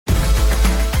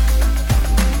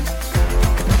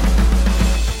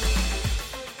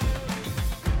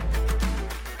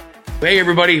Hey,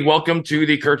 everybody. Welcome to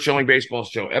the Curt Schilling Baseball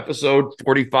Show, episode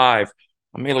 45.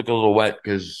 I may look a little wet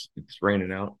because it's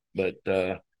raining out, but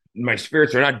my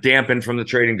spirits are not dampened from the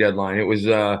trading deadline. It was,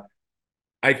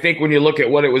 I think when you look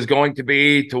at what it was going to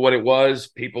be to what it was,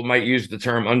 people might use the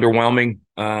term underwhelming.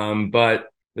 But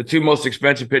the two most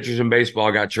expensive pitchers in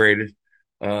baseball got traded.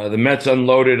 The Mets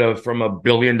unloaded from $1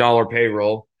 billion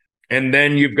payroll. And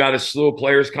then you've got a slew of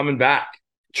players coming back.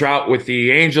 Trout with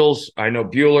the Angels. I know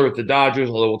Buehler with the Dodgers,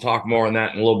 although we'll talk more on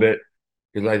that in a little bit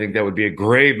because I think that would be a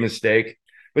grave mistake.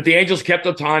 But the Angels kept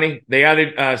Ohtani. They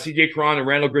added C.J. Cron and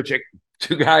Randall Grichuk,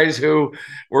 two guys who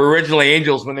were originally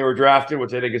Angels when they were drafted,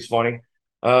 which I think is funny.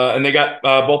 And they got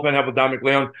bullpen help with Dominic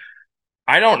Leone.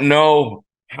 I don't know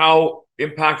how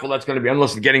impactful that's going to be,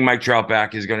 unless getting Mike Trout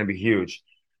back is going to be huge.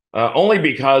 Only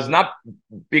because, not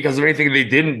because of anything they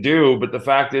didn't do, but the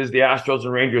fact is the Astros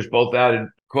and Rangers both added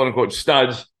quote-unquote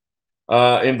studs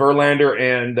in Verlander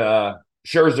and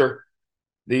Scherzer.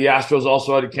 The Astros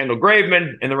also added Kendall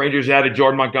Graveman, and the Rangers added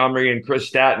Jordan Montgomery and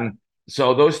Chris Statton.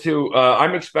 So those two,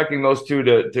 I'm expecting those two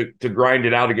to grind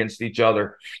it out against each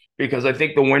other because I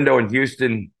think the window in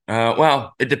Houston,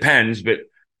 well, it depends, but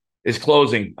is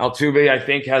closing. Altuve, I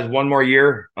think, has one more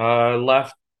year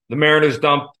left. The Mariners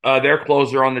dumped their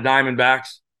closer on the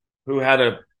Diamondbacks, who had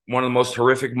one of the most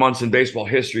horrific months in baseball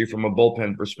history from a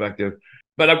bullpen perspective.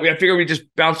 But I figure we just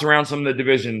bounce around some of the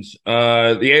divisions.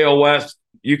 The AL West,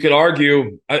 you could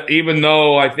argue, even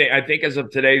though I think as of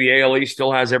today, the AL East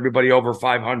still has everybody over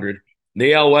 500.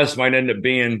 The AL West might end up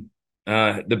being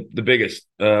the biggest,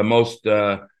 most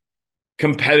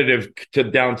competitive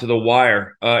down to the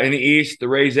wire. In the East, the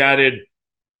Rays added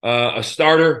a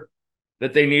starter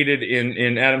that they needed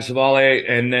in Adam Savale,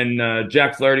 and then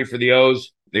Jack Flaherty for the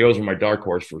O's. The O's were my dark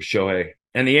horse for Shohei.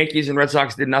 And the Yankees and Red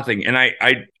Sox did nothing. And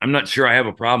I'm not sure I have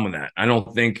a problem with that. I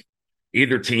don't think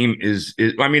either team is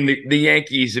I mean, the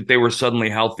Yankees, if they were suddenly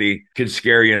healthy, could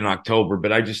scare you in October.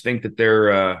 But I just think that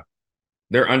their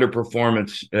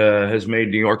underperformance has made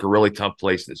New York a really tough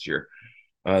place this year.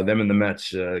 Them and the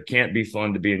Mets can't be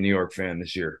fun to be a New York fan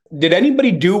this year. Did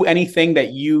anybody do anything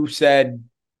that you said,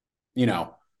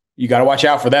 you got to watch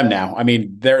out for them now? I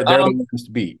mean, they're the ones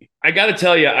to beat. I got to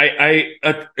tell you,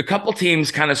 a couple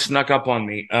teams kind of snuck up on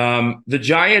me. The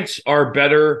Giants are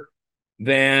better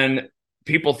than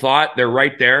people thought. They're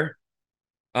right there.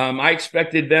 I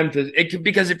expected them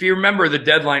because if you remember the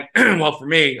deadline, well, for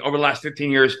me, over the last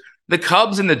 15 years, the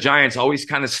Cubs and the Giants always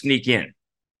kind of sneak in.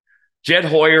 Jed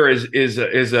Hoyer is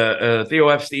a Theo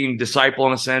Epstein disciple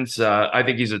in a sense. I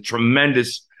think he's a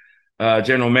tremendous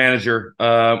general manager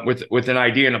with an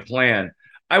idea and a plan.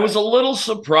 I was a little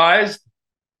surprised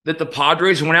that the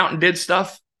Padres went out and did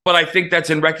stuff, but I think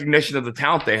that's in recognition of the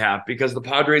talent they have because the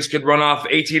Padres could run off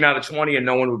 18 out of 20 and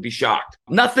no one would be shocked.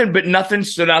 Nothing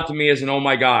stood out to me as an oh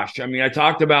my gosh. I mean, I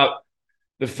talked about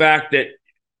the fact that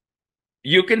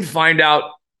you can find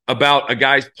out about a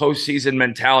guy's postseason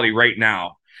mentality right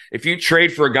now. If you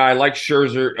trade for a guy like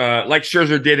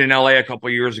Scherzer did in LA a couple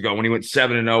of years ago when he went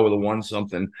 7-0 with a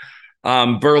 1-something,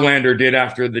 Verlander did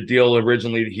after the deal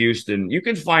originally to Houston, you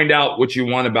can find out what you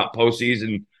want about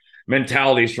postseason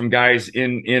mentalities from guys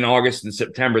in August and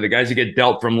September, the guys that get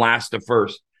dealt from last to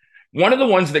first. One of the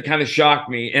ones that kind of shocked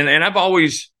me, and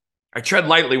I tread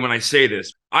lightly when I say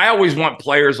this, I always want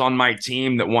players on my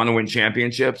team that want to win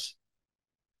championships.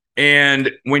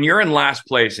 And when you're in last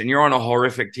place and you're on a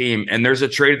horrific team and there's a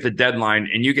trade at the deadline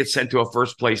and you get sent to a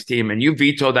first place team and you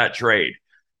veto that trade,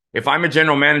 if I'm a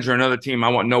general manager of another team, I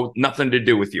want nothing to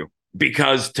do with you.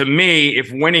 Because to me, if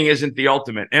winning isn't the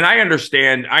ultimate, and I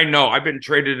understand, I know I've been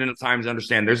traded in at times,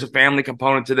 understand there's a family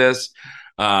component to this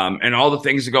and all the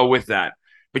things that go with that.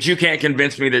 But you can't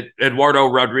convince me that Eduardo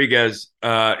Rodriguez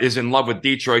is in love with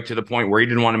Detroit to the point where he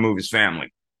didn't want to move his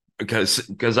family. Because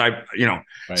right.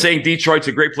 Saying Detroit's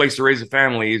a great place to raise a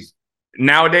family is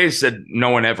nowadays said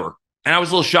no one ever. And I was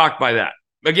a little shocked by that.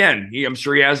 Again, I'm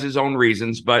sure he has his own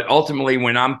reasons, but ultimately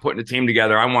when I'm putting a team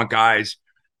together, I want guys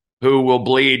who will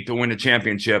bleed to win a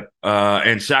championship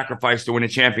and sacrifice to win a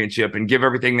championship and give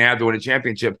everything they have to win a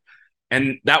championship.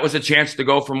 And that was a chance to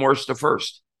go from worst to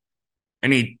first.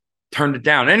 And he turned it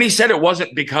down. And he said it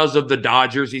wasn't because of the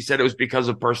Dodgers. He said it was because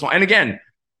of personal. And again,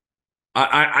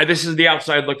 this is the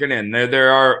outside looking in.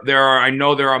 There are. I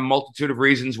know there are a multitude of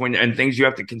reasons and things you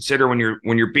have to consider when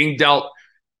you're being dealt.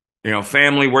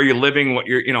 Family, where you're living, what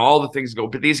you're, all the things go.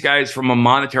 But these guys, from a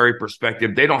monetary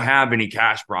perspective, they don't have any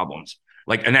cash problems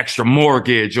like an extra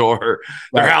mortgage or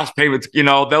their house payments.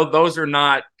 Those are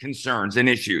not concerns and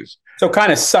issues. So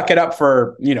kind of suck it up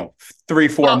for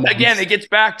 3-4 months. Again, it gets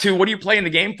back to what are you playing the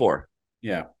game for?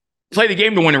 Yeah, play the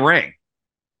game to win a ring.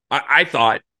 I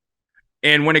thought.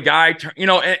 And when a guy,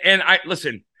 and I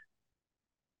listen,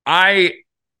 I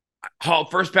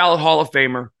first ballot Hall of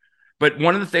Famer. But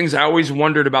one of the things I always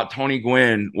wondered about Tony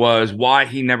Gwynn was why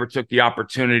he never took the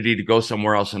opportunity to go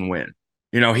somewhere else and win.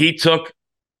 He took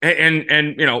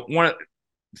and one of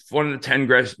the 10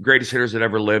 greatest hitters that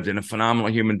ever lived and a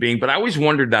phenomenal human being. But I always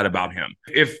wondered that about him.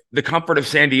 If the comfort of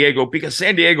San Diego, because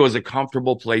San Diego is a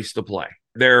comfortable place to play.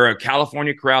 They're a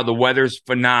California crowd. The weather's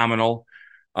phenomenal.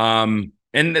 And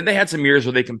they had some years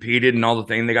where they competed and all the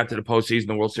thing. They got to the postseason,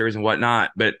 the World Series and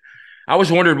whatnot. But I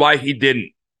always wondered why he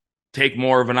didn't take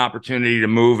more of an opportunity to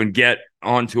move and get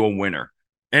onto a winner.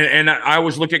 And I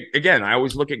always look at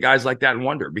guys like that and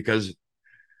wonder because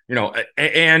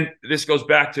and this goes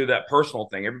back to that personal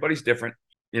thing. Everybody's different.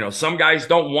 Some guys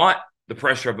don't want the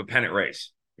pressure of a pennant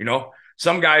race.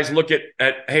 Some guys look at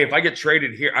hey, if I get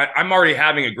traded here, I'm already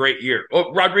having a great year.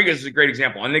 Well, Rodriguez is a great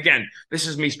example. And again, this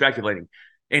is me speculating.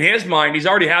 In his mind, he's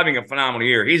already having a phenomenal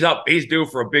year. He's due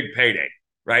for a big payday,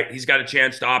 right? He's got a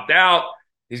chance to opt out.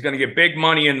 He's going to get big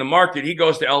money in the market. He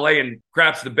goes to LA and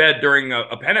craps the bed during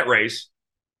a pennant race.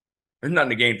 There's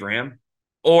nothing to gain for him.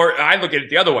 Or I look at it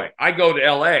the other way. I go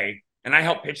to LA and I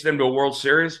help pitch them to a World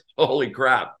Series. Holy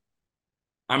crap.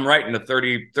 I'm writing a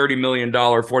 $30 million,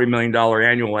 $40 million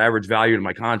annual average value to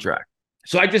my contract.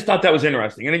 So I just thought that was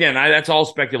interesting. And again, that's all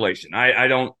speculation. I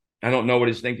don't know what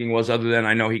his thinking was other than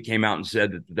I know he came out and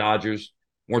said that the Dodgers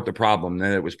weren't the problem,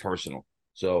 that it was personal.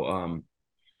 So,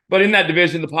 but in that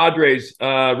division, the Padres,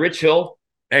 Rich Hill,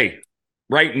 hey,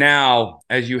 right now,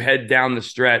 as you head down the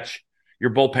stretch,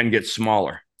 your bullpen gets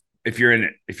smaller. If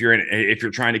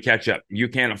you're trying to catch up, you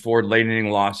can't afford late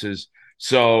inning losses.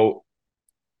 So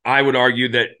I would argue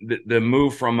that the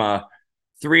move from a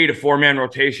 3 to 4 man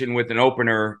rotation with an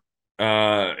opener,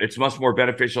 it's much more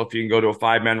beneficial if you can go to a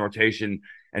 5-man rotation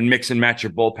and mix and match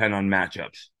your bullpen on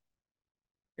matchups.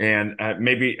 And I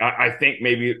think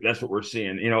maybe that's what we're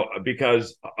seeing,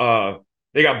 because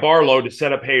they got Barlow to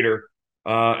set up Hader,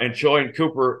 and Choi and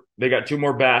Cooper, they got 2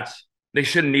 more bats. They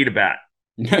shouldn't need a bat.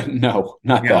 No,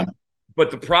 not them.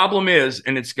 But the problem is,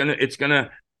 and it's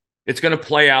gonna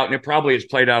play out, and it probably has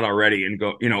played out already. And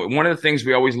one of the things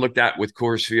we always looked at with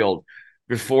Coors Field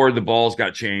before the balls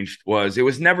got changed was it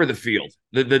was never the field.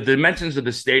 The dimensions of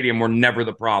the stadium were never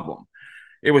the problem.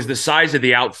 It was the size of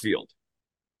the outfield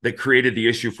that created the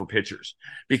issue for pitchers,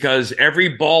 because every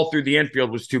ball through the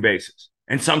infield was 2 bases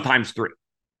and sometimes 3.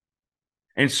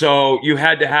 And so you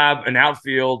had to have an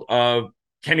outfield of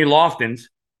Kenny Loftons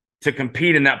to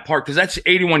compete in that park, because that's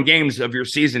 81 games of your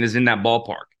season is in that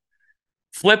ballpark.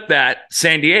 Flip that,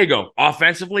 San Diego,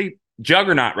 offensively,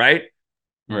 juggernaut, right?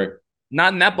 Right.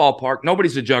 Not in that ballpark.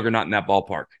 Nobody's a juggernaut in that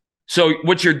ballpark. So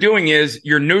what you're doing is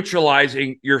you're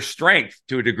neutralizing your strength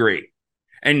to a degree.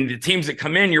 And the teams that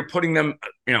come in, you're putting them,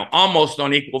 almost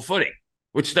on equal footing,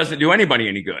 which doesn't do anybody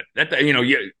any good.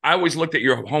 I always looked at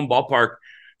your home ballpark.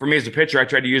 For me as a pitcher, I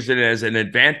tried to use it as an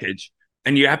advantage.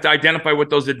 And you have to identify what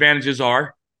those advantages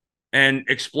are and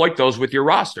exploit those with your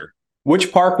roster.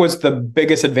 Which park was the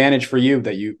biggest advantage for you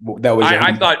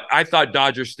I thought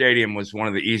Dodger Stadium was one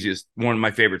of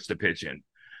my favorites to pitch in,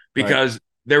 because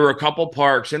there were a couple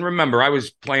parks. And remember, I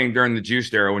was playing during the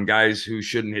juiced era when guys who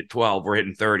shouldn't hit 12 were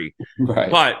hitting 30.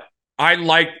 Right. But I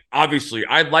like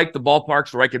the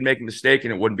ballparks where I could make a mistake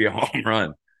and it wouldn't be a home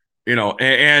run,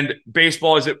 and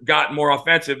baseball, as it got more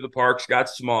offensive, the parks got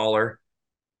smaller.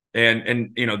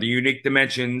 And the unique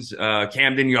dimensions,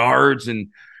 Camden Yards, and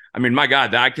I mean, my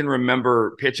God, I can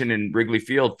remember pitching in Wrigley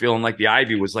Field feeling like the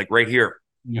ivy was like right here.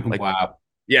 Like, wow.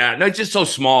 Yeah, no, it's just so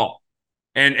small.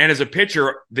 And as a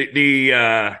pitcher,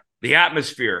 the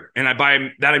atmosphere, and by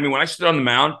that I mean when I stood on the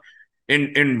mound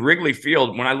in Wrigley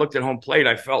Field, when I looked at home plate,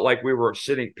 I felt like we were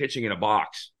pitching in a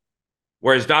box.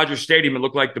 Whereas Dodger Stadium, it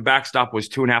looked like the backstop was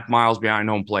 2.5 miles behind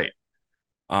home plate,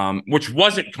 which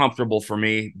wasn't comfortable for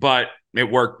me, but it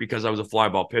worked because I was a fly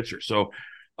ball pitcher. So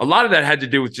a lot of that had to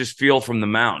do with just feel from the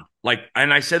mound. I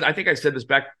think I said this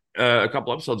back a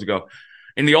couple episodes ago.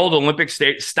 In the old Olympic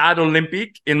Stade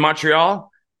Olympique in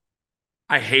Montreal,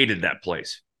 I hated that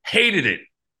place. Hated it.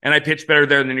 And I pitched better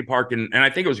there than any park. And I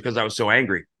think it was because I was so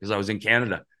angry because I was in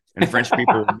Canada and French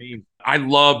people were mean. I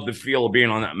loved the feel of being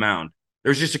on that mound.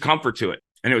 There was just a comfort to it.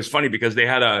 And it was funny because they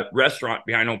had a restaurant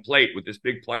behind home plate with this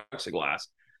big plexiglass.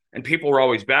 And people were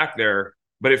always back there,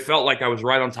 but it felt like I was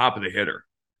right on top of the hitter.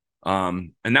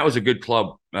 And that was a good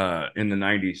club in the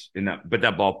 90s but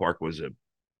that ballpark was a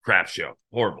crap show.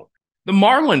 Horrible. The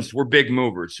Marlins were big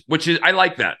movers, I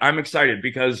like that. I'm excited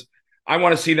because I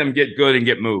want to see them get good and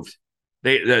get moved.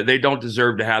 They don't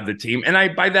deserve to have the team.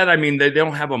 And by that I mean they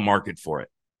don't have a market for it.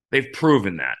 They've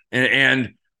proven that.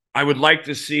 And I would like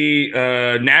to see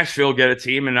Nashville get a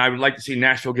team, and I would like to see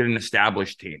Nashville get an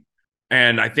established team.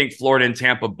 And I think Florida and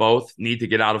Tampa both need to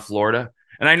get out of Florida.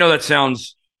 And I know that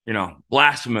sounds,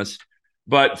 blasphemous,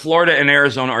 but Florida and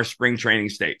Arizona are spring training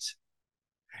states.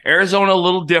 Arizona, a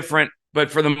little different,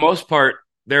 but for the most part,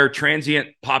 they're transient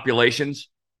populations,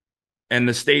 and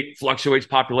the state fluctuates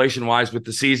population-wise with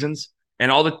the seasons.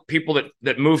 And all the people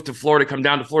that move to Florida, come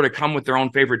down to Florida, come with their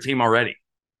own favorite team already.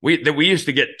 We used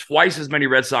to get twice as many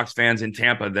Red Sox fans in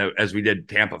Tampa as we did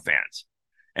Tampa fans.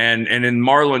 And in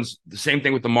Marlins, the same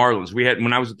thing with the Marlins.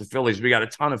 When I was at the Phillies, we got a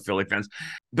ton of Philly fans,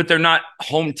 but they're not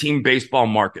home team baseball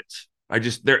markets.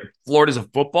 Florida's a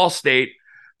football state.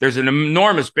 There's an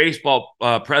enormous baseball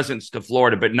presence to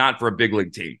Florida, but not for a big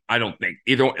league team. I don't think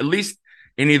at least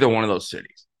in either one of those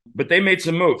cities. But they made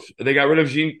some moves. They got rid of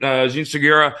Jean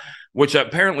Segura, which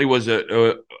apparently was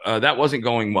that wasn't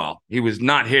going well. He was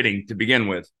not hitting to begin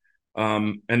with.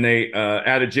 And they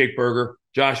added Jake Berger,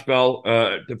 Josh Bell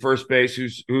to first base,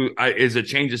 who is a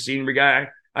change of scenery guy,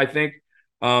 I think.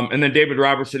 And then David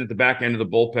Robertson at the back end of the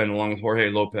bullpen, along with Jorge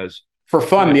Lopez. For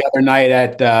fun, the other night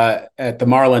at the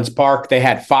Marlins Park, they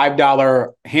had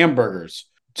 $5 hamburgers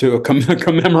to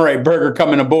commemorate Berger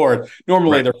coming aboard.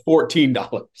 Normally, they're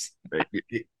 $14.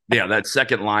 Yeah, that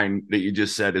second line that you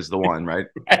just said is the one, right?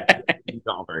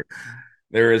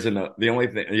 There isn't the only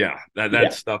thing. Yeah,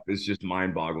 that stuff is just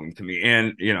mind-boggling to me.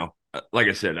 And like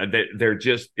I said, there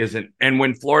just isn't. And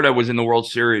when Florida was in the World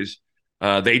Series,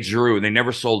 they drew. They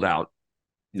never sold out.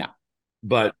 No,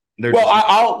 but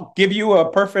I'll give you a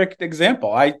perfect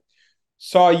example. I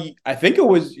think it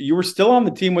was you were still on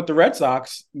the team with the Red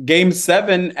Sox, Game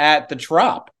 7 at the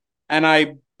Trop, and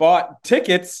I bought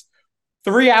tickets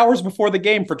 3 hours before the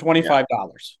game for $25.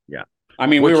 Yeah. I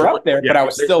mean, we were up there, but I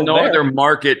was still no there. Other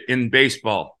market in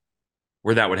baseball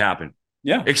where that would happen.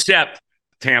 Yeah. Except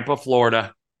Tampa,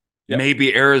 Florida,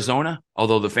 maybe Arizona,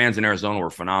 although the fans in Arizona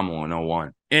were phenomenal in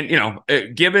 01.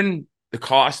 And, given the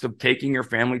cost of taking your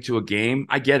family to a game,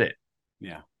 I get it.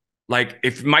 Yeah. Like,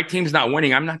 if my team's not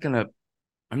winning, I'm not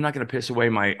gonna piss away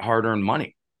my hard-earned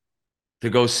money to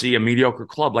go see a mediocre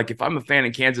club. Like, if I'm a fan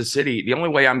in Kansas City, the only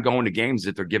way I'm going to games is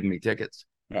if they're giving me tickets.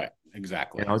 Right.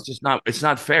 Exactly. It's just it's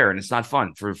not fair, and it's not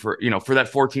fun for that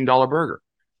 $14 burger.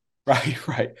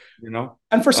 Right.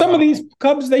 And for some of these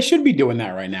Cubs, they should be doing that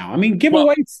right now. I mean, give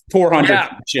away 400.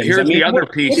 Yeah. Here's the other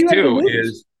piece too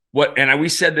is we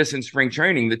said this in spring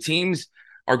training, the teams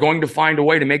are going to find a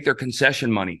way to make their concession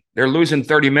money. They're losing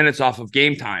 30 minutes off of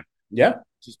game time. Yeah.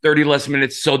 Just 30 less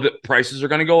minutes. So the prices are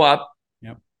going to go up.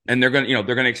 Yep. And they're going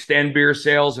to extend beer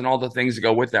sales and all the things that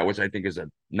go with that, which I think is a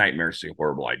nightmarishly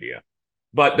horrible idea.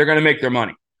 But they're going to make their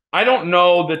money. I don't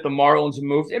know that the Marlins have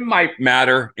moved. It might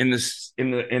matter in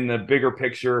the bigger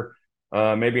picture,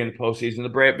 maybe in the postseason.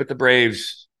 But the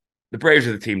Braves are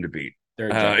the team to beat.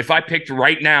 If I picked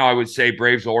right now, I would say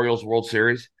Braves Orioles World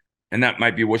Series, and that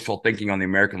might be wishful thinking on the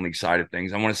American League side of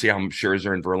things. I want to see how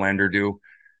Scherzer and Verlander do,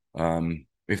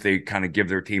 if they kind of give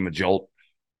their team a jolt.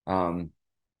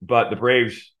 But the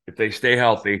Braves, if they stay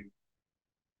healthy,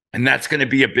 and that's going to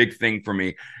be a big thing for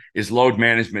me, is load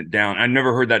management down. I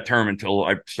never heard that term until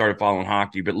I started following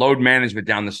hockey, but load management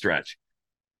down the stretch.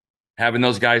 Having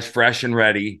those guys fresh and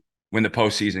ready when the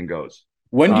postseason goes.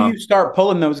 When do you start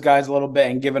pulling those guys a little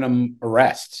bit and giving them a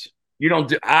rest? You don't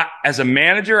do. As a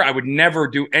manager, I would never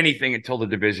do anything until the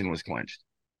division was clinched.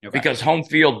 Okay. Because home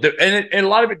field, and a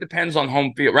lot of it depends on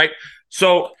home field, right?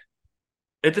 So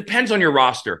it depends on your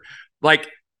roster. Like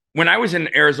when I was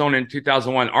in Arizona in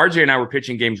 2001, RJ and I were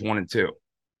pitching games 1 and 2.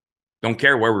 Don't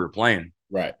care where we were playing.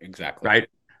 Right, exactly. Right.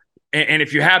 And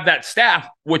if you have that staff,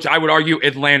 which I would argue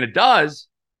Atlanta does,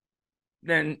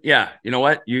 then you know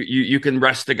what? You can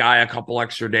rest the guy a couple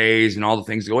extra days and all the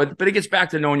things go with it. But it gets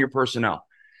back to knowing your personnel.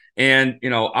 And,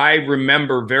 I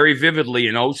remember very vividly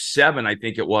in 07, I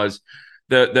think it was,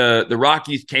 the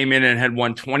Rockies came in and had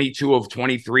won 22 of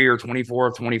 23 or 24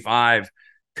 of 25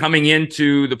 coming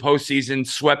into the postseason,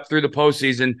 swept through the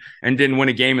postseason, and didn't win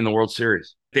a game in the World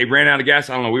Series. They ran out of gas.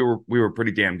 I don't know. We were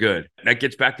pretty damn good. That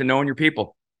gets back to knowing your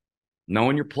people,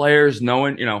 knowing your players,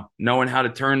 knowing how to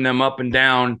turn them up and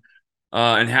down,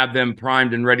 and have them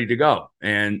primed and ready to go.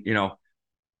 And,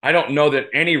 I don't know that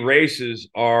any races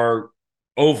are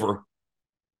over.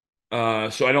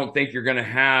 So I don't think you're going to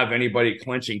have anybody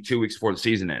clinching 2 weeks before the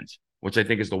season ends, which I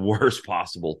think is the worst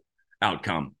possible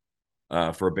outcome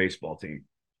for a baseball team.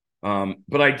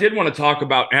 But I did want to talk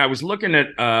about, and I was looking at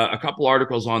a couple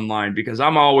articles online because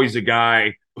I'm always a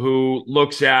guy who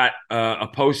looks at a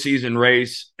postseason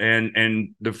race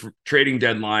and the trading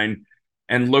deadline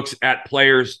and looks at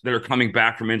players that are coming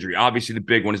back from injury. Obviously, the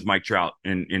big one is Mike Trout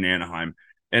in Anaheim.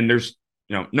 And there's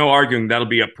no arguing that'll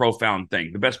be a profound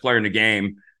thing. The best player in the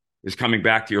game is coming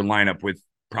back to your lineup with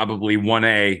probably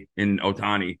 1A in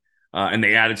Ohtani. and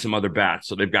they added some other bats,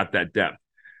 so they've got that depth.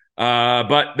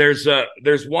 But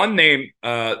there's one name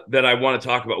that I want to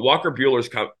talk about. Walker Buehler's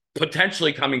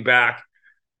potentially coming back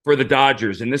for the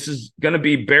Dodgers, and this is going to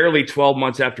be barely 12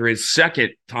 months after his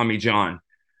second Tommy John.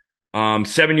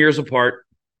 7 years apart,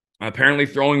 apparently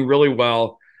throwing really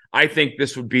well. I think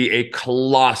this would be a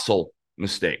colossal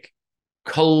mistake.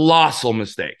 Colossal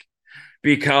mistake.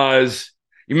 Because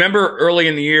you remember early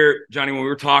in the year, Johnny, when we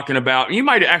were talking about, you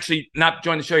might actually not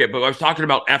join the show yet, but I was talking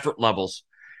about effort levels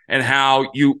and how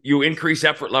you increase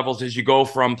effort levels as you go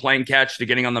from playing catch to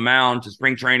getting on the mound to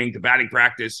spring training to batting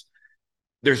practice.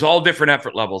 There's all different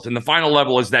effort levels. And the final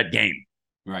level is that game.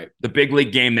 Right. The big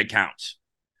league game that counts.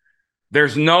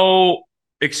 There's no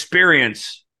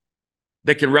experience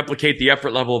that can replicate the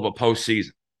effort level of a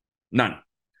postseason. None.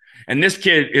 And this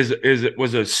kid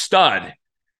was a stud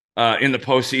in the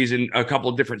postseason, a couple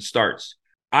of different starts.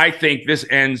 I think this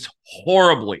ends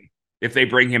horribly if they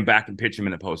bring him back and pitch him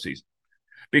in the postseason,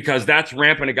 because that's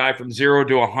ramping a guy from 0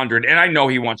 to 100. And I know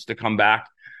he wants to come back,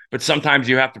 but sometimes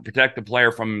you have to protect the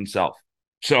player from himself.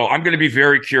 So I'm going to be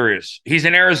very curious. He's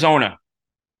in Arizona.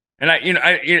 And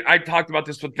I talked about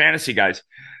this with fantasy guys.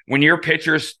 When your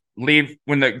pitchers leave,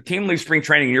 when the team leaves spring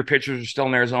training and your pitchers are still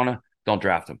in Arizona, don't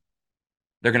draft them.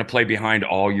 They're going to play behind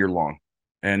all year long.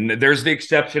 And there's the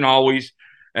exception always.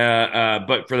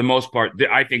 But for the most part,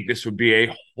 I think this would be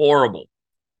a horrible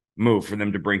move for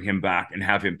them to bring him back and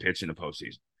have him pitch in the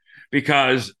postseason.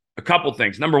 Because a couple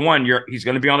things. Number one, he's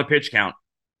going to be on a pitch count,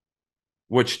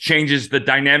 which changes the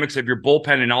dynamics of your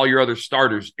bullpen and all your other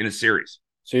starters in a series.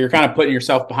 So you're kind of putting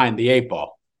yourself behind the 8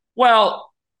 ball.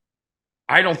 Well,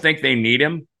 I don't think they need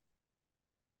him.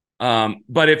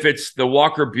 But if it's the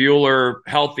Walker Buehler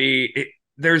healthy,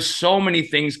 there's so many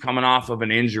things coming off of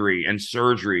an injury and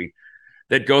surgery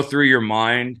that go through your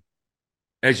mind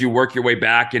as you work your way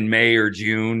back in May or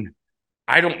June.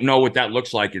 I don't know what that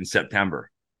looks like in September.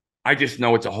 I just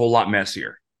know it's a whole lot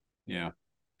messier. Yeah.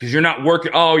 Because you're not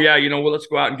working, let's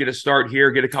go out and get a start here,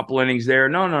 get a couple innings there.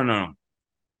 No.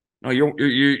 No,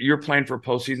 you're playing for a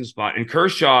postseason spot. And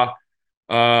Kershaw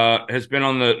has been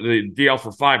on the DL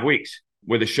for 5 weeks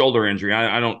with a shoulder injury.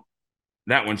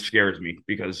 That one scares me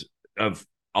because of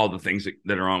all the things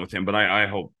that are on with him. But I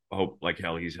hope like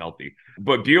hell he's healthy.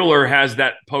 But Buehler has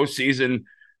that postseason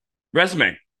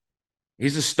resume.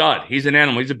 He's a stud. He's an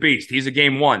animal. He's a beast. He's a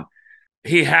game one.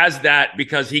 He has that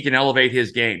because he can elevate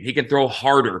his game. He can throw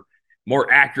harder,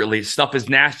 more accurately. His stuff is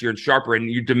nastier and sharper, and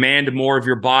you demand more of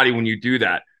your body when you do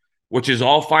that, which is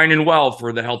all fine and well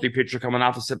for the healthy pitcher coming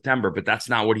off of September, but that's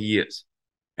not what he is.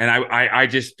 And I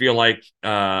just feel like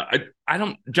I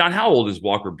don't. John, how old is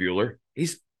Walker Buehler?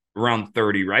 He's around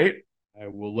 30, right? I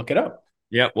will look it up.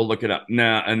 Yeah, we'll look it up.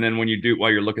 Nah, and then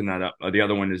while you're looking that up, the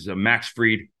other one is Max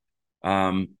Fried,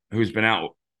 who's been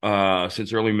out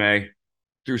since early May,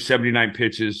 threw 79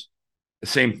 pitches. The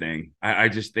same thing. I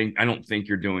don't think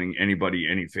you're doing anybody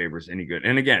any favors, any good.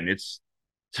 And again, it's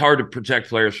hard to protect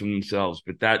players from themselves,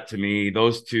 but that to me,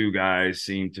 those two guys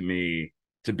seem to me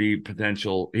to be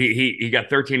potential. He got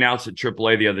 13 outs at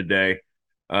AAA the other day,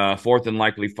 fourth and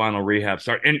likely final rehab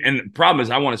start. And the problem is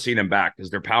I want to see them back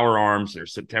because they're power arms, they're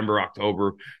September,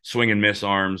 October, swing and miss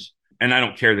arms. And I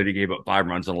don't care that he gave up 5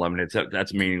 runs in 11 hits.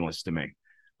 That's meaningless to me.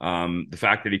 The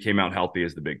fact that he came out healthy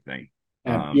is the big thing.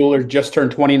 Buehler just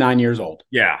turned 29 years old.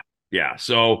 Yeah.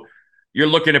 So you're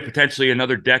looking at potentially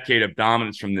another decade of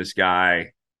dominance from this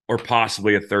guy, or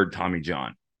possibly a third Tommy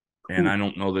John. And I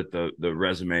don't know that the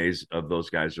resumes of those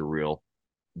guys are real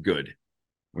good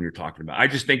when you're talking about. I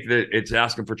just think that it's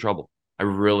asking for trouble. I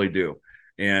really do.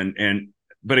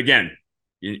 But again,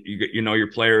 you know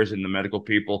your players and the medical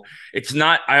people. It's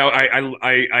not.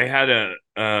 I had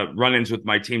run-ins with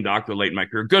my team doctor late in my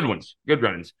career. Good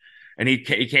run-ins. And he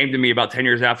came to me about 10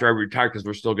 years after I retired because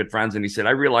we're still good friends. And he said,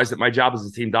 I realized that my job as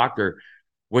a team doctor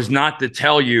was not to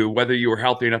tell you whether you were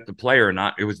healthy enough to play or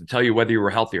not. It was to tell you whether you were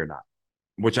healthy or not,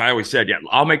 which I always said, yeah,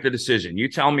 I'll make the decision. You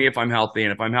tell me if I'm healthy,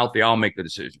 and if I'm healthy, I'll make the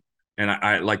decision. And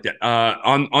I like that.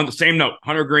 On the same note,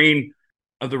 Hunter Green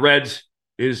of the Reds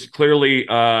is clearly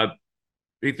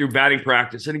he threw batting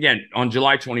practice. And again, on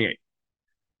July 28th,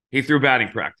 he threw batting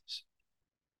practice.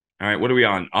 All right, what are we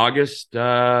on? August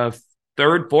 3rd,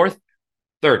 4th?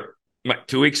 3rd.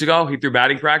 2 weeks ago, he threw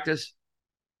batting practice.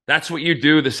 That's what you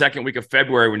do the second week of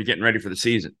February when you're getting ready for the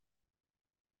season.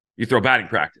 You throw batting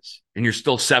practice, and you're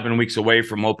still 7 weeks away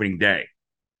from opening day.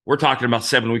 We're talking about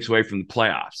 7 weeks away from the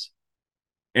playoffs.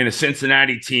 And a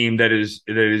Cincinnati team that is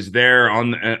there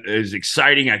is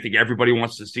exciting. I think everybody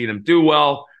wants to see them do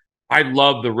well. I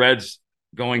love the Reds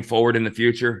going forward in the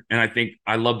future, and I think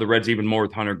I love the Reds even more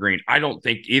with Hunter Green. I don't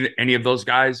think any of those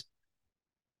guys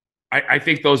I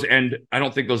think those end. I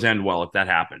don't think those end well if that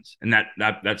happens, and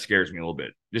that scares me a little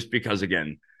bit. Just because,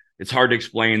 again, it's hard to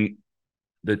explain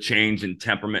the change in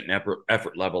temperament and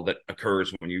effort level that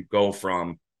occurs when you go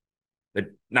from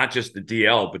not just the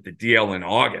DL, but the DL in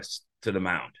August to the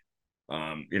mound.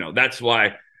 That's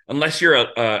why, unless you're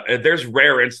there's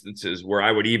rare instances where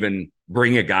I would even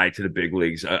bring a guy to the big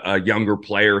leagues, a younger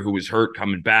player who was hurt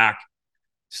coming back,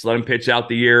 just let him pitch out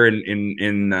the year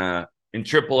in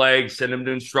AAA, send them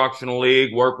to instructional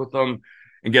league, work with them,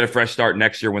 and get a fresh start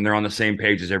next year when they're on the same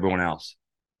page as everyone else.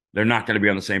 They're not going to be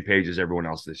on the same page as everyone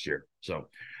else this year. So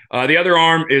the other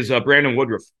arm is Brandon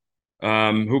Woodruff,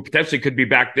 who potentially could be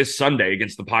back this Sunday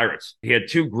against the Pirates. He had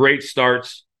 2 great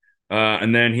starts,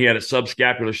 and then he had a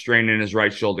subscapular strain in his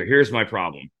right shoulder. Here's my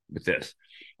problem with this.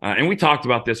 And we talked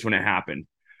about this when it happened.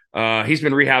 He's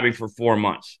been rehabbing for 4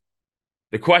 months.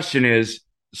 The question is,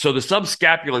 so the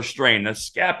subscapular strain, the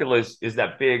scapula is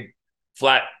that big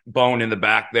flat bone in the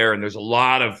back there, and there's a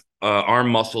lot of arm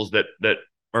muscles that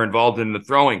are involved in the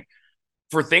throwing.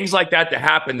 For things like that to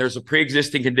happen, there's a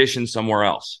pre-existing condition somewhere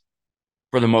else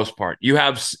for the most part. You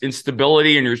have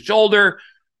instability in your shoulder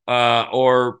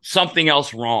or something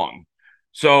else wrong.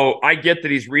 So I get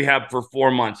that he's rehabbed for 4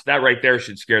 months. That right there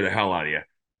should scare the hell out of you.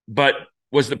 But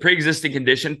was the pre-existing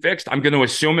condition fixed? I'm going to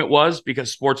assume it was,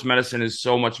 because sports medicine is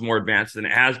so much more advanced than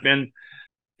it has been.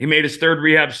 He made his 3rd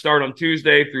rehab start on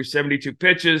Tuesday through 72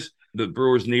 pitches. The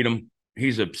Brewers need him.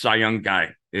 He's a Cy Young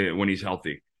guy when he's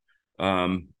healthy.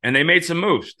 And they made some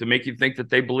moves to make you think that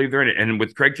they believe they're in it. And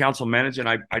with Craig Counsell managing,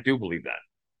 I do believe that.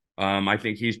 I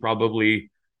think he's probably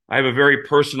 – I have a very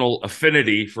personal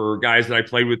affinity for guys that I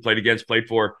played with, played against, played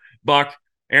for. Buck,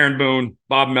 Aaron Boone,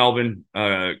 Bob Melvin,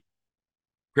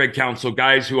 Craig Counsell,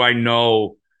 guys who I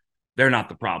know they're not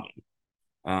the problem.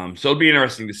 So it'll be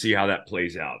interesting to see how that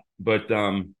plays out. But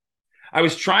I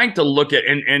was trying to look at,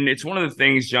 and it's one of the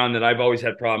things, John, that I've always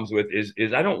had problems with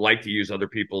is I don't like to use other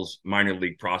people's minor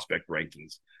league prospect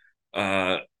rankings.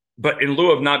 But in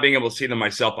lieu of not being able to see them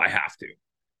myself, I have to,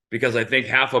 because I think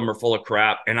half of them are full of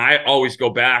crap. And I always go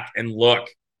back and look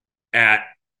at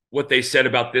what they said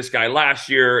about this guy last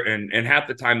year. And half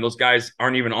the time, those guys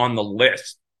aren't even on the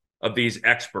list of these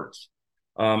experts.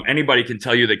 Anybody can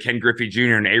tell you that Ken Griffey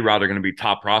Jr. and A-Rod are going to be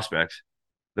top prospects,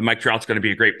 that Mike Trout's going to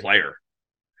be a great player.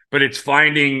 But it's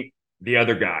finding the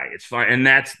other guy. It's fine, and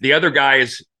that's the other guy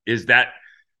is that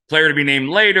player to be named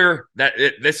later.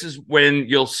 This is when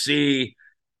you'll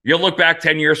look back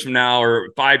 10 years from now or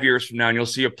 5 years from now, and you'll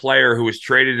see a player who was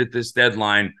traded at this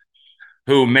deadline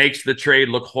who makes the trade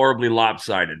look horribly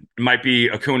lopsided. It might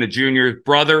be Acuna Jr.'s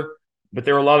brother, but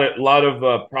there were a lot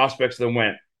of prospects that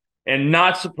went. And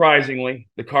not surprisingly,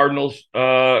 the Cardinals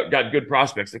got good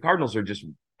prospects. The Cardinals are just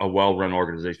a well-run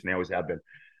organization. They always have been.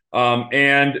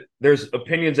 And there's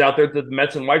opinions out there that the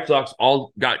Mets and White Sox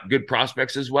all got good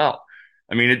prospects as well.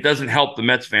 I mean, it doesn't help the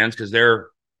Mets fans because they're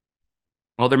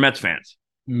Mets fans.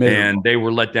 Miserable. And they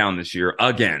were let down this year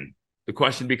again. The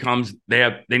question becomes,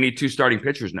 they need 2 starting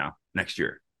pitchers now next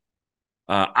year.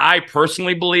 I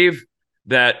personally believe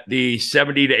that the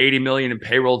 70 to 80 million in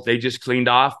payroll they just cleaned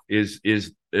off is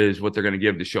what they're going to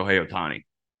give to Shohei Ohtani.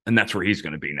 And that's where he's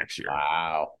going to be next year.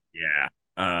 Wow.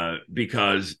 Yeah.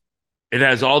 Because it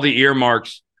has all the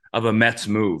earmarks of a Mets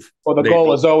move. Well, the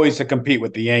goal is always to compete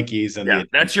with the Yankees.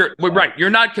 That's right. You're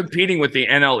not competing with the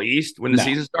NL East when the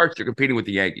season starts. You're competing with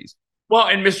the Yankees. Well,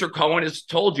 and Mr. Cohen has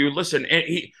told you, listen, and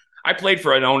I played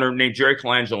for an owner named Jerry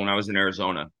Colangelo when I was in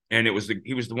Arizona. And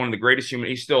he was one of the greatest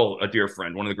he's still a dear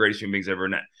friend, one of the greatest human beings I've ever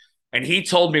met. And he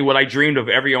told me what I dreamed of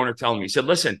every owner telling me. He said,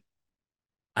 listen,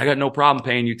 I got no problem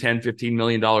paying you $10, $15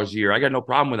 million a year. I got no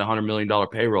problem with a $100 million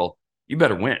payroll. You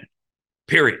better win,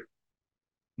 period.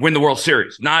 Win the World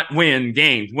Series, not win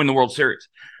games, win the World Series.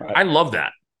 Right. I love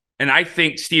that. And I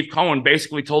think Steve Cohen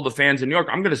basically told the fans in New York,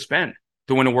 I'm going to spend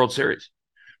to win a World Series.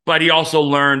 But he also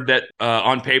learned that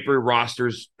on paper,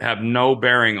 rosters have no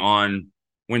bearing on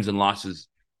wins and losses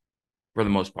for the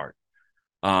most part.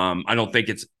 I don't think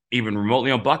it's even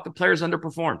remotely on Buck. The players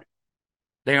underperformed.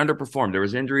 They underperformed. There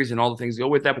was injuries and all the things that go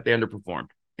with that, but they underperformed.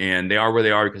 And they are where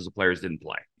they are because the players didn't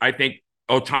play. I think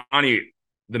Ohtani,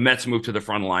 the Mets moved to the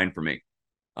front line for me.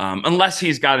 Unless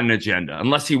he's got an agenda,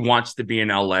 unless he wants to be in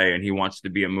LA and he wants to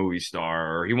be a movie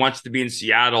star, or he wants to be in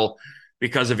Seattle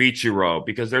because of Ichiro,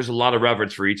 because there's a lot of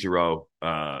reverence for Ichiro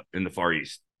in the Far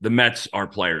East. The Mets are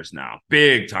players now,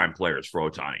 big time players for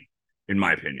Ohtani, in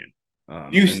my opinion.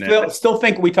 You still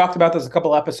think, we talked about this a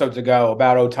couple episodes ago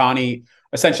about Ohtani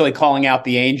essentially calling out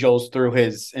the Angels through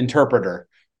his interpreter,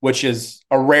 which is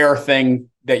a rare thing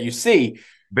that you see.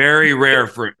 Very rare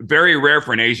for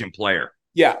an Asian player.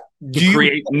 Yeah. To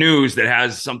create news that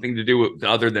has something to do with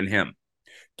other than him.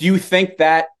 Do you think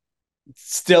that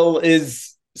still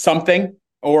is something,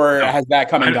 or No, has that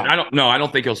come and gone? I don't know. I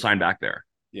don't think he'll sign back there.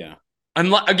 Yeah.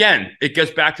 Again, it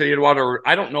gets back to the Eduardo.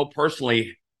 I don't know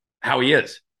how he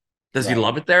is. Does he Right.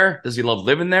 love it there? Does he love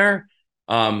living there?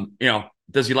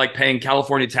 Does he like paying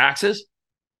California taxes?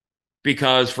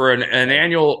 Because for an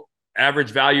annual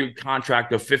average value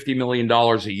contract of $50 million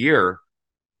a year,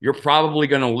 you're probably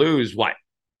going to lose what,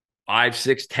 5,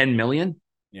 6, 10 million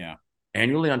Yeah.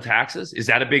 annually on taxes. Is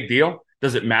that a big deal?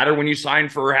 Does it matter when you sign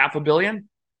for $500 million?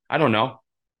 I don't know.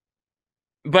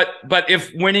 But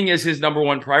if winning is his number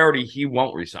one priority, he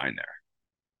won't resign there.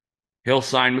 He'll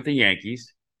sign with the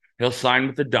Yankees. He'll sign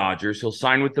with the Dodgers. He'll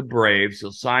sign with the Braves.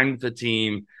 He'll sign with the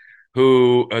team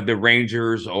who the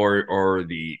Rangers or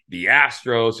the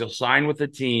Astros. He'll sign with a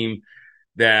team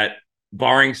that,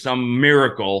 barring some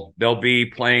miracle, they'll be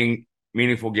playing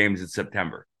meaningful games in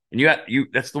September. And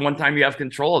that's the one time you have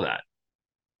control of that.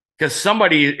 Because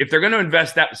somebody, if they're going to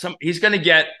invest he's going to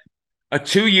get a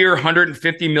 2-year,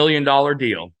 $150 million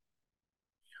deal,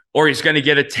 or he's going to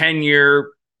get a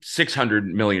 10-year, $600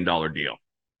 million deal.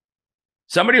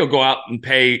 Somebody will go out and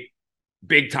pay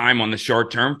big time on the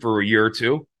short term for a year or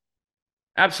two.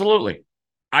 Absolutely.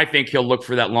 I think he'll look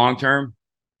for that long term,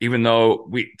 even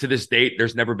though to this date,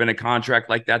 there's never been a contract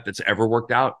like that that's ever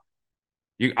worked out.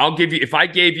 If I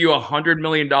gave you $100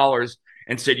 million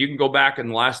and said you can go back in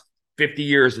the last 50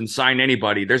 years and sign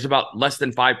anybody, there's about less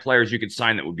than 5 players you could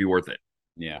sign that would be worth it.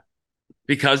 Yeah.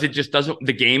 Because it just doesn't,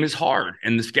 the game is hard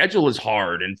and the schedule is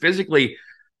hard, and physically,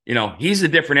 he's a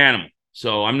different animal.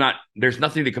 So there's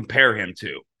nothing to compare him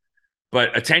to.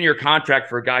 But a 10-year contract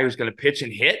for a guy who's going to pitch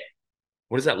and hit,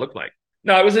 what does that look like?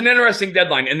 No, it was an interesting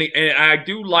deadline. And I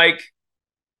do like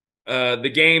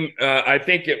the game. I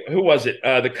think who was it?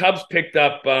 The Cubs picked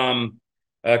up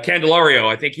Candelario.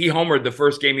 I think he homered the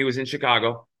first game he was in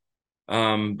Chicago.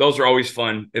 Those are always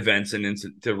fun events and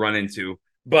to run into.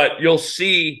 But you'll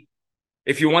see,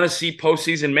 if you want to see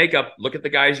postseason makeup, look at the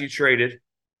guys you traded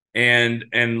and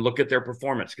look at their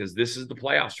performance, because this is the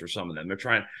playoffs for some of them. They're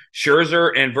trying.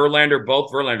 Scherzer and Verlander,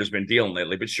 Verlander's been dealing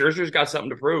lately, but Scherzer's got something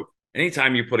to prove.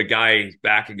 Anytime you put a guy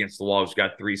back against the wall who's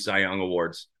got 3 Cy Young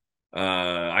awards,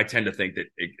 I tend to think that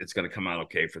it's going to come out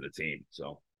okay for the team.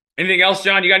 So anything else,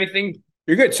 John? You got anything?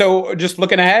 You're good. So just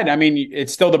looking ahead, I mean,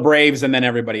 it's still the Braves and then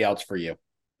everybody else for you.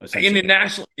 In the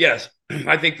national, yes,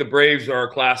 I think the Braves are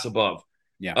a class above.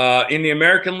 Yeah. In the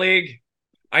American League,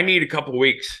 I need a couple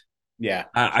weeks. Yeah.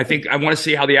 I think I want to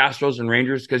see how the Astros and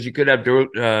Rangers, because you could have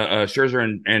Scherzer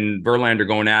and Verlander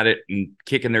going at it and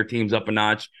kicking their teams up a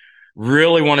notch.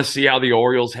 Really want to see how the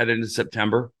Orioles head into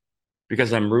September,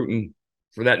 because I'm rooting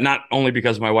for that. Not only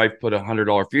because my wife put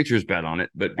 $100 futures bet on it,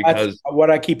 but because that's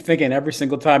what I keep thinking every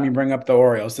single time you bring up the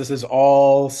Orioles. This is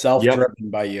all self-driven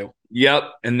by you. Yep.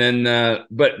 And then,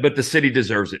 but the city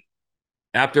deserves it.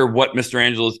 After what Mr.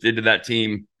 Angelos did to that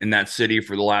team in that city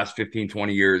for the last 15,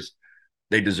 20 years,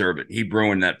 they deserve it. He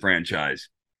ruined that franchise.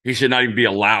 He should not even be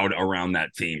allowed around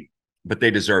that team, but they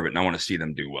deserve it. And I want to see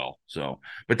them do well. So,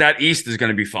 but that East is going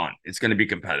to be fun. It's going to be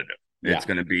competitive. Yeah. It's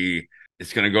going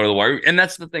to go to the wire. And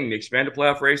that's the thing. The expanded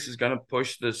playoff race is going to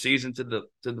push the season to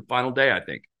the final day, I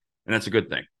think. And that's a good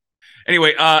thing.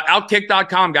 Anyway,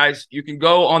 outkick.com, guys. You can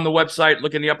go on the website,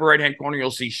 look in the upper right-hand corner.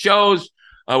 You'll see shows.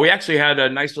 We actually had a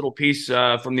nice little piece from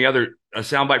a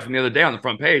soundbite from the other day on the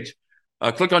front page.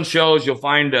 Click on shows. You'll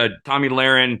find Tommy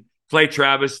Lahren, Clay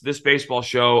Travis, This Baseball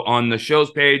Show on the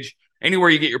shows page. Anywhere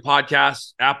you get your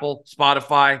podcasts, Apple,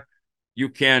 Spotify, you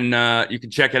can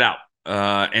check it out.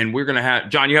 And we're going to have,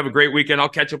 John, you have a great weekend. I'll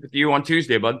catch up with you on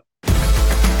Tuesday, bud.